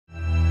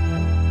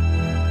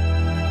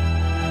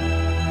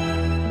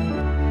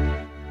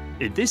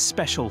In this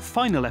special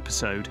final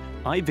episode,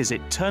 I visit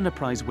Turner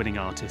Prize-winning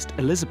artist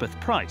Elizabeth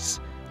Price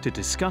to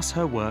discuss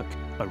her work,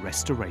 A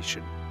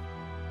Restoration.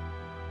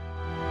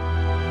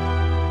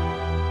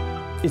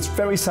 It's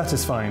very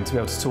satisfying to be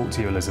able to talk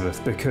to you,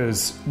 Elizabeth,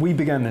 because we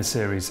began this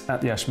series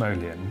at the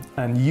Ashmolean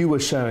and you were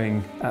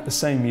showing at the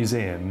same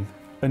museum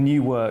a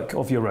new work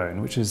of your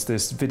own, which is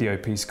this video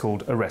piece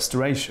called A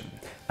Restoration.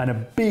 And a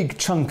big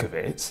chunk of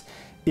it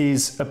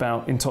is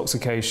about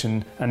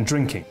intoxication and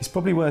drinking. It's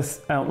probably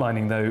worth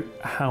outlining, though,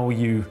 how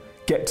you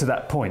get to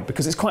that point,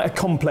 because it's quite a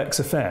complex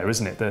affair,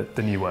 isn't it,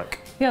 the new work?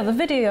 Yeah, the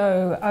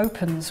video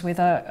opens with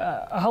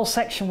a whole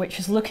section which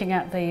is looking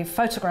at the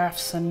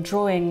photographs and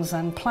drawings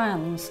and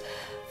plans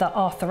that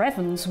Arthur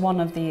Evans, one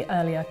of the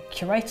earlier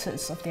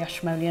curators of the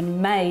Ashmolean,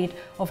 made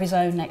of his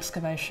own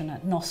excavation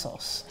at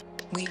Knossos.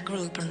 We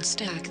group and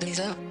stack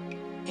these up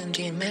in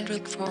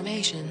geometric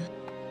formation,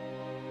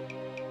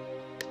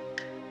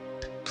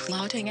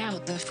 plotting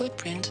out the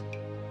footprint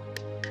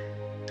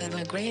of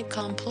a great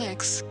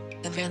complex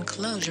of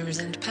enclosures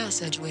and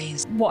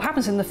passageways. What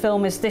happens in the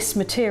film is this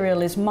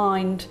material is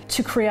mined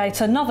to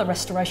create another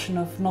restoration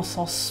of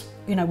Knossos,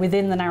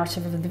 within the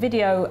narrative of the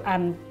video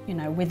and,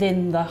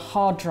 within the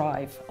hard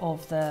drive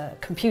of the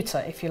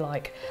computer, if you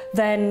like.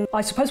 Then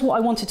I suppose what I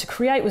wanted to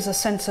create was a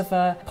sense of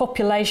a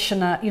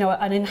population,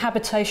 an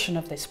inhabitation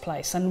of this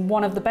place. And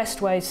one of the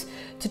best ways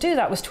to do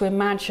that was to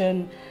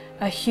imagine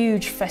a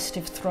huge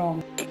festive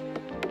throng.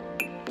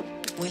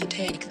 We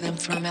take them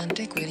from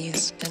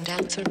antiquities and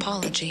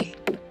anthropology,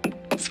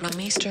 from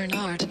Eastern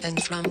art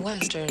and from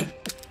Western.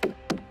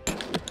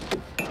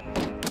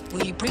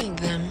 We bring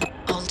them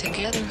all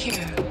together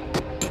here.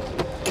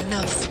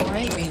 Enough for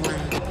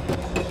everyone.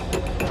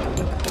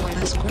 For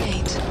this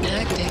great,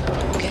 hectic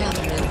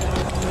gathering.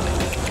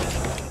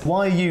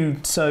 Why are you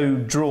so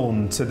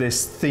drawn to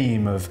this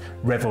theme of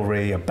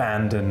revelry,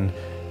 abandon,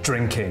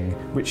 drinking,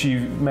 which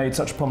you made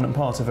such a prominent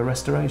part of A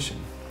Restoration?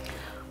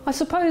 I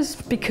suppose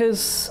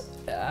because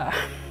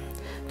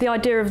the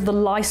idea of the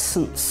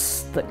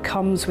license that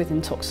comes with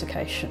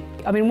intoxication.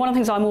 I mean, one of the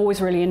things I'm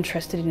always really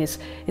interested in is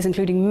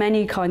including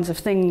many kinds of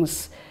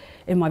things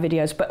in my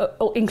videos, but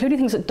including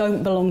things that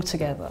don't belong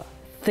together.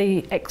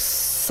 The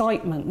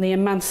excitement, the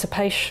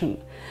emancipation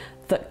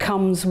that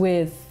comes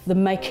with the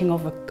making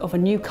of a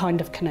new kind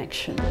of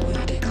connection. We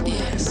declare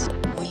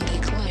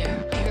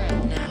here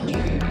and now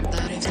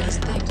that if these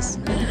things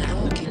were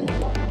broken,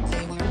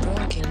 they were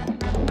broken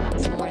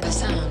for the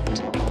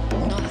sound,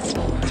 not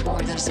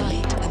for the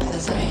sight of the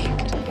sight.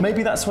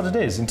 Maybe that's what it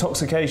is.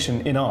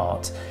 Intoxication in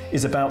art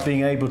is about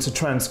being able to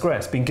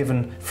transgress, being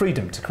given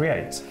freedom to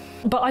create.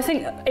 But I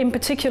think in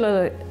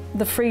particular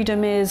the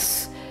freedom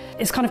is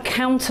kind of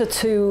counter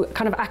to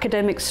kind of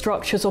academic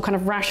structures or kind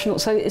of rational.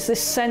 So it's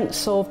this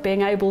sense of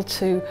being able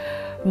to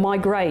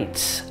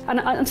migrate,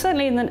 and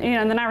certainly in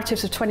the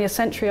narratives of 20th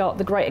century art,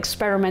 the great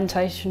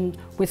experimentation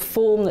with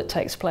form that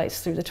takes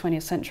place through the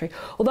 20th century.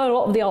 Although a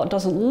lot of the art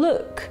doesn't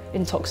look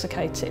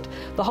intoxicated,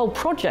 the whole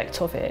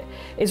project of it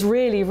is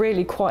really,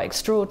 really quite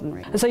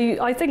extraordinary. And so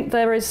I think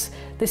there is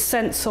this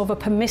sense of a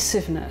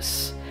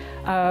permissiveness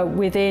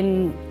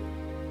within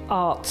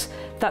art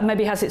that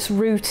maybe has its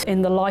root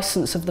in the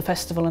license of the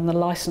festival and the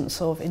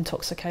license of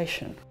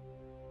intoxication.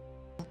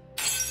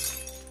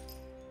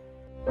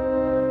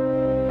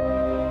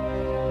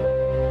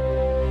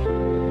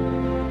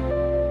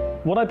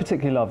 What I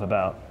particularly love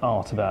about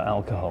art about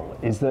alcohol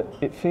is that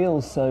it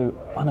feels so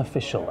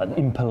unofficial and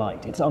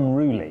impolite. It's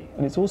unruly,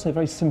 and it's also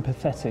very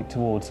sympathetic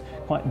towards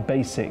quite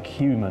basic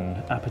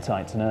human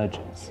appetites and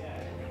urges.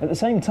 At the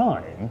same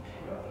time,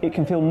 it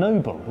can feel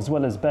noble as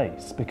well as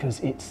base because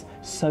it's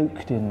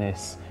soaked in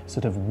this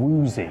sort of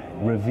woozy,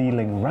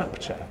 revealing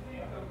rapture.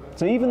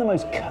 So even the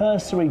most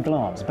cursory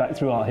glance back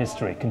through art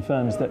history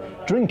confirms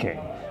that drinking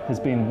has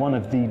been one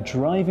of the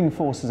driving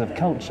forces of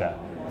culture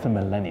for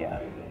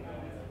millennia.